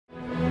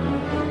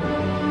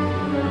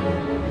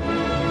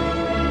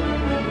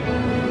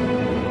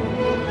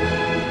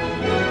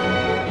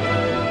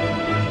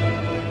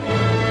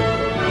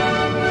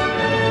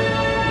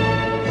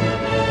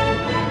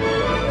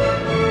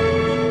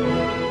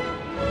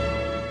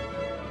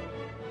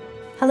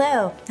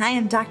Hello, I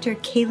am Dr.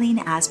 Kayleen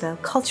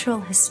Asbo, cultural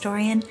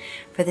historian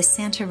for the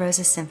Santa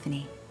Rosa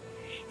Symphony,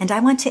 and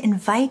I want to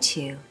invite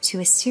you to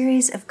a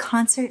series of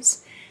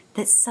concerts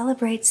that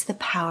celebrates the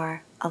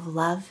power of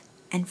love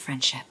and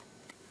friendship.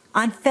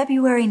 On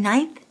February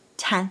 9th,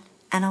 10th,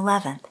 and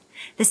 11th,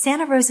 the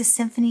Santa Rosa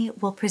Symphony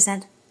will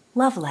present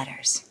Love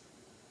Letters.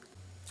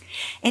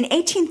 In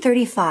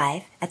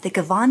 1835, at the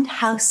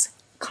Gewandhaus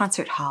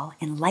Concert Hall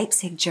in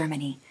Leipzig,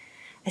 Germany,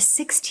 a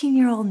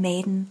 16-year-old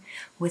maiden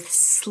with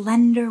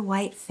slender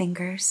white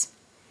fingers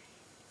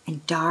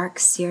and dark,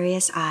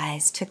 serious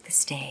eyes took the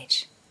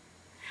stage.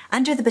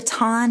 Under the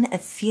baton of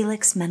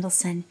Felix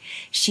Mendelssohn,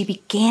 she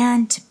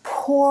began to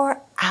pour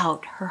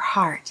out her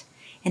heart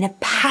in a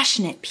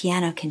passionate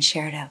piano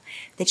concerto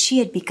that she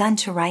had begun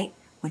to write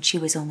when she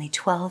was only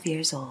 12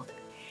 years old.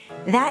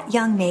 That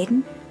young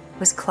maiden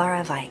was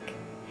CLARA Weill,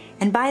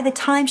 and by the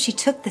time she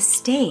took the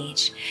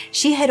stage,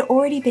 she had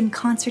already been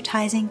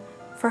concertizing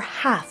for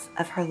half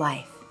of her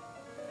life.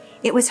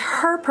 It was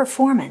her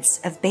performance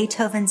of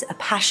Beethoven's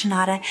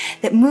Appassionata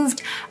that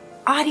moved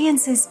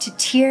audiences to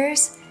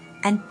tears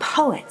and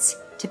poets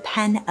to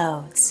pen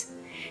odes.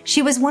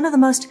 She was one of the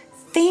most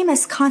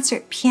famous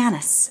concert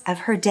pianists of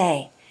her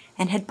day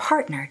and had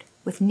partnered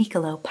with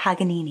Niccolò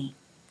Paganini.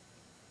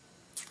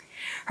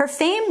 Her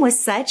fame was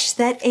such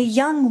that a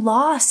young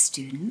law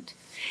student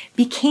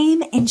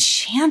became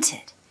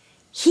enchanted.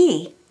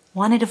 He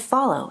wanted to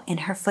follow in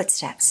her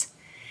footsteps.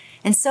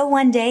 And so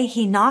one day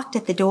he knocked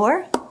at the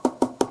door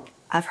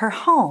of her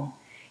home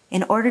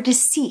in order to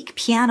seek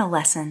piano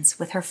lessons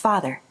with her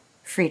father,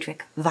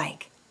 Friedrich Weill.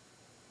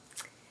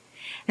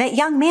 That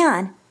young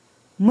man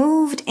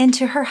moved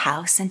into her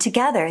house, and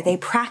together they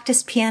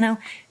practiced piano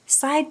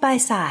side by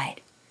side.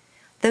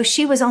 Though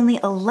she was only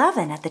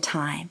 11 at the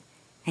time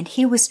and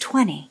he was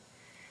 20,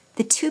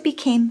 the two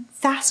became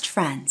fast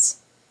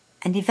friends,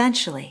 and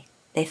eventually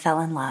they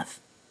fell in love.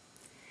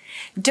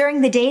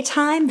 During the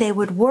daytime, they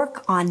would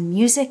work on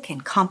music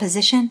and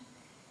composition.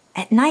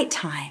 At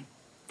nighttime,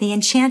 the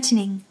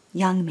enchanting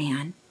young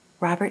man,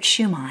 Robert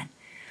Schumann,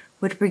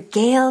 would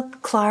regale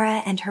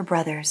CLARA and her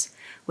brothers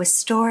with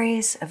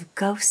stories of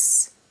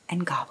ghosts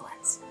and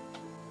goblins.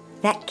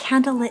 That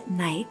candlelit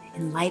night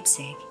in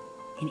Leipzig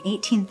in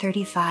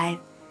 1835,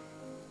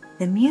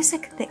 the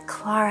music that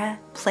CLARA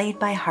played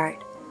by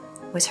heart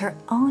was her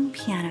own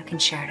piano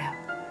concerto,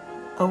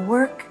 a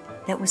work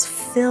that was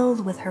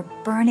filled with her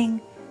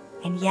burning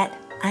and yet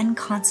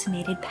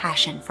unconsummated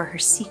passion for her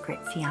secret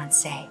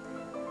fiancé,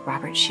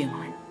 Robert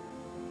Schumann.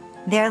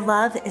 Their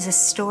love is a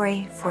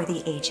story for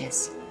the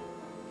ages.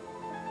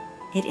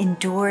 It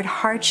endured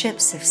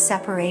hardships of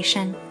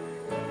separation,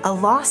 a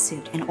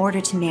lawsuit in order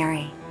to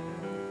marry,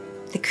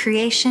 the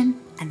creation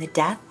and the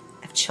death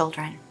of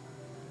children,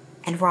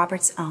 and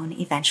Robert's own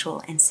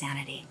eventual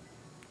insanity.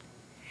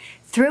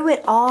 Through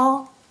it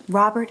all,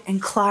 Robert and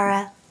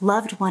CLARA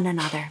loved one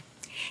another.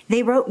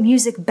 They wrote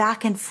music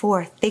back and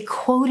forth. They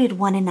quoted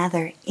one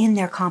another in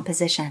their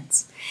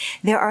compositions.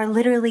 There are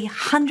literally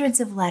hundreds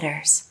of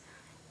letters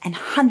and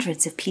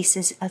hundreds of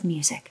pieces of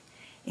music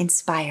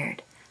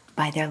inspired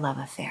by their love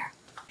affair.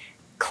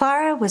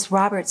 CLARA was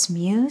Robert's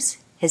muse,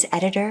 his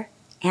editor,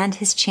 and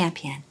his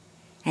champion,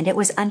 and it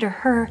was under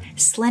her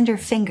slender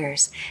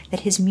fingers that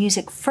his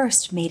music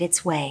first made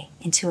its way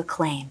into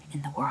acclaim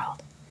in the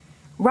world.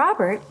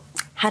 Robert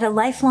had a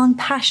lifelong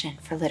passion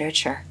for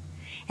literature,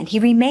 and he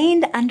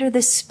remained under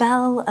the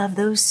spell of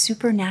those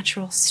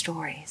supernatural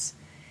stories.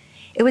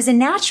 It was a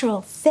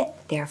natural fit,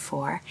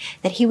 therefore,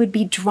 that he would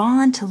be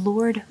drawn to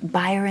Lord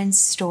Byron's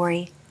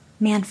story,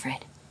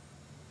 Manfred.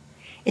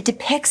 It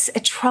depicts a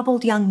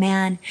troubled young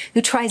man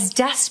who tries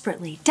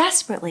desperately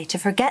to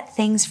forget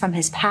things from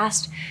his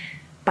past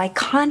by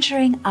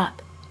conjuring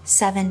up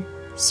 7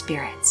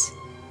 spirits.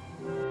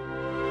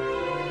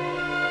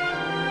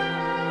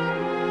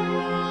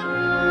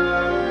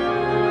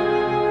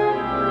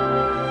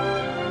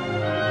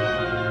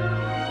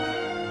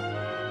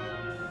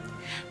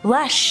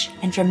 Lush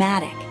and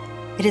dramatic,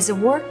 it is a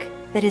work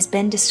that has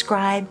been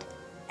described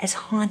as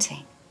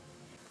haunting.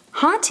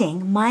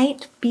 Haunting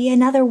might be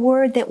another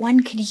word that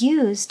one could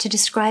use to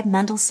describe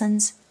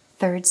Mendelssohn's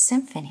Third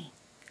Symphony.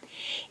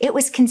 It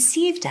was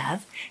conceived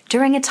of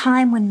during a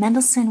time when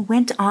Mendelssohn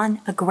went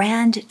on a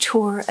grand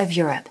tour of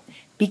Europe,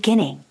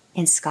 beginning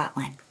in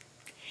Scotland.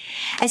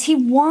 As he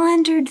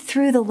wandered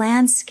through the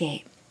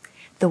landscape,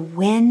 the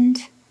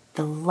wind,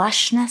 the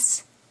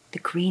lushness, the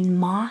green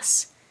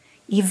moss,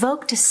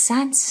 evoked a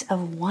sense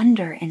of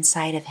wonder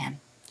inside of him.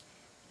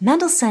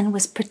 Mendelssohn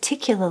was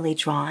particularly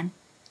drawn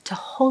to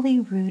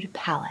Holyrood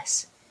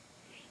Palace.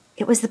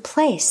 It was the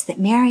place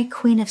that Mary,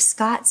 Queen of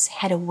Scots,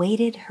 had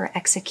awaited her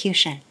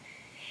execution.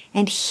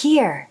 And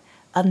here,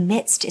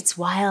 amidst its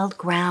wild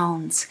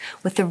grounds,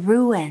 with the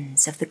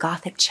ruins of the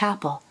Gothic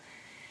chapel,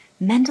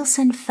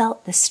 Mendelssohn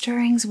felt the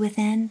stirrings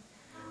within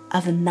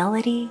of a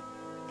melody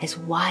as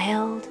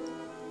wild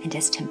and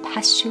as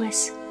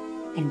tempestuous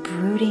and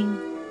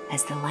brooding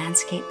as the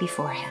landscape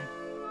before him.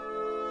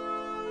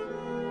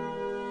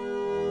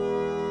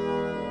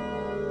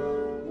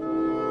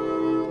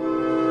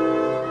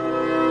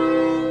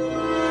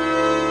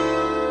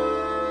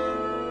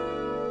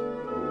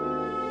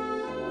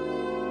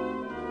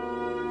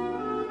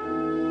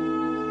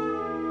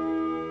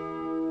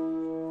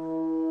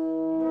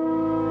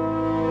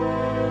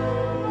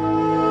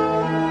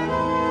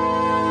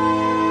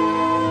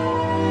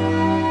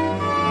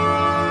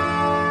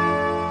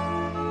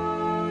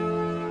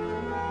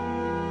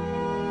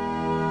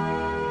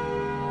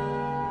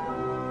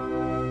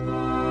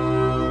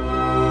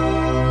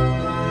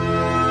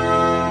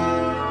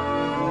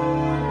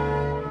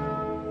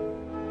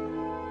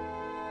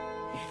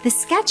 The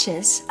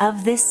sketches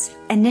of this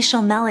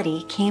initial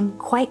melody came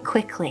quite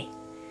quickly,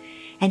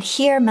 and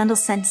here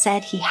Mendelssohn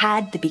said he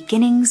had the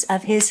beginnings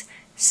of his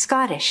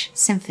Scottish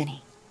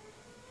symphony.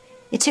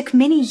 It took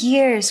many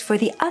years for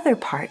the other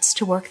parts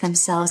to work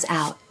themselves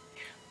out,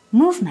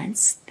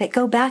 movements that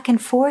go back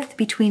and forth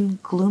between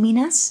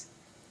gloominess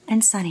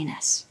and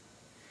sunniness.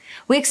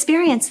 We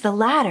experience the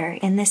latter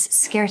in this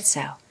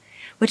scherzo,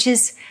 which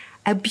is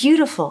a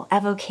beautiful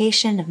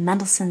evocation of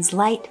Mendelssohn's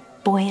light,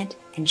 buoyant,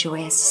 and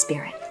joyous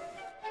spirit.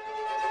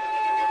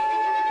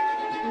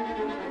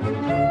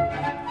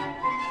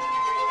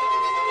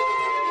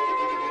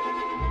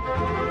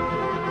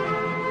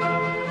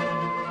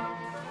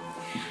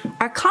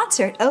 Our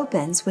concert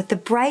opens with the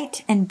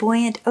bright and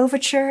buoyant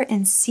Overture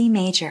in C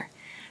major,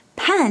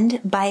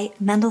 penned by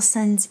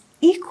Mendelssohn's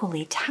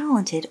equally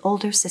talented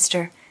older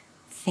sister,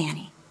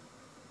 Fanny.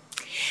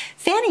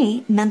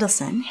 Fanny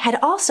Mendelssohn had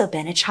also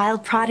been a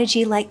child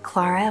prodigy like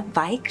Clara,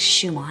 Weill,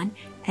 Schumann,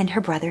 and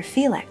her brother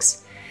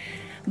Felix.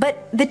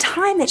 But the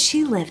time that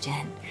she lived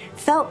in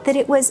felt that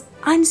it was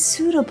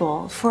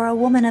unsuitable for a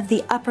woman of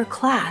the upper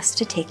class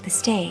to take the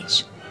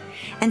stage.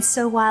 And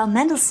so while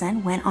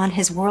Mendelssohn went on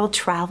his world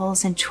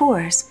travels and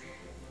tours,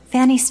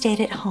 Fanny stayed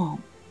at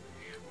home,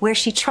 where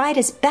she tried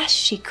as best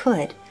she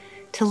could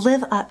to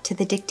live up to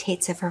the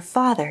dictates of her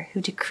father,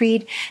 who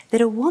decreed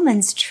that a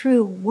woman's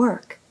true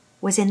work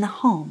was in the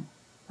home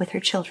with her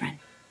children.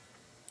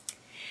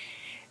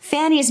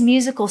 Fanny's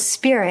musical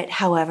spirit,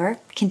 however,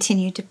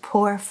 continued to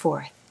pour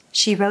forth.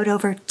 She wrote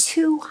over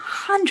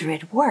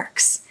 200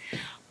 works.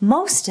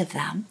 Most of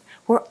them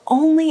were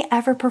only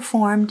ever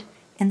performed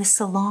in the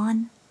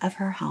salon of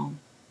her home.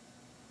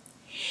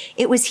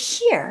 It was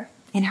here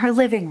in her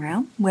living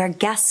room where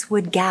guests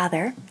would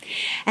gather,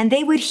 and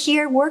they would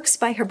hear works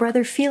by her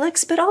brother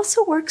Felix, but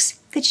also works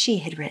that she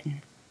had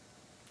written.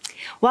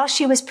 While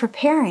she was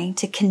preparing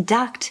to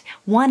conduct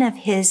one of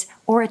his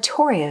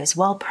oratorios,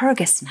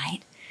 Walpurgis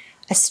Night,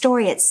 a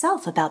story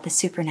itself about the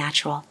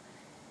supernatural,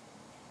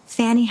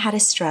 Fanny had a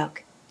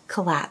stroke,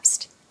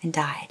 collapsed, and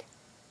died.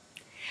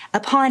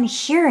 Upon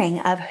hearing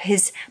of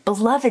his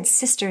beloved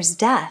sister's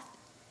death,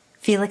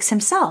 Felix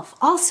himself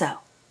also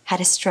had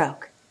a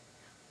stroke,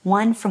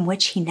 one from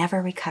which he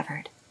never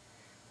recovered.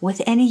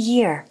 Within a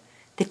year,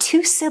 the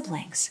two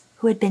siblings,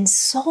 who had been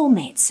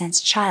soulmates since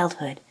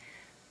childhood,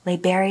 lay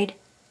buried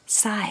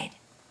side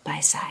by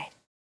side.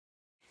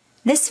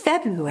 This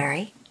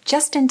February,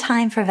 just in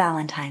time for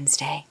Valentine's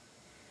Day,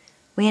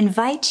 we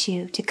invite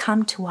you to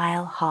come to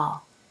Weill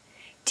Hall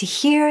to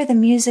hear the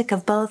music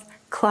of both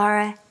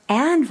Clara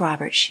and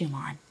Robert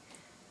Schumann,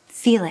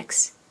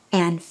 Felix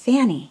and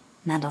Fanny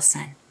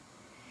Mendelssohn,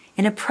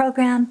 in a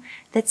program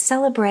that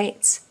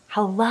celebrates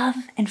how love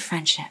and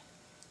friendship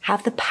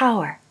have the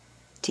power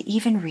to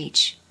even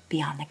reach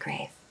beyond the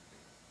grave.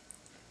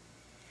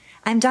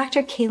 I'm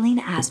Dr. Kayleen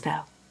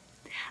Asbo.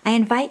 I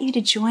invite you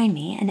to join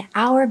me an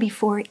hour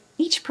before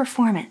each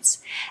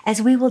performance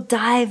as we will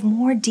dive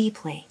more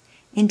deeply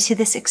into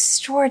this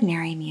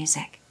extraordinary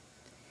music.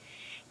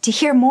 To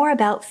hear more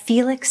about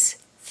Felix,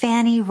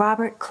 Fanny,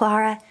 Robert,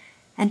 Clara,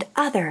 and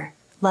other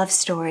love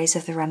stories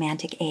of the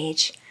Romantic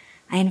Age,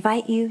 I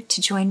invite you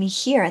to join me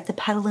here at the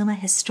Petaluma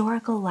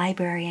Historical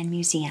Library and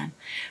Museum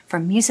for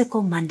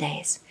Musical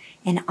Mondays,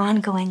 an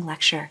ongoing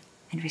lecture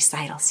and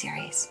recital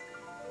series.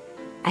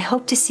 I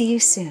hope to see you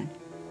soon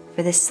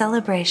for this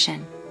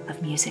celebration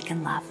of music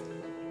and love.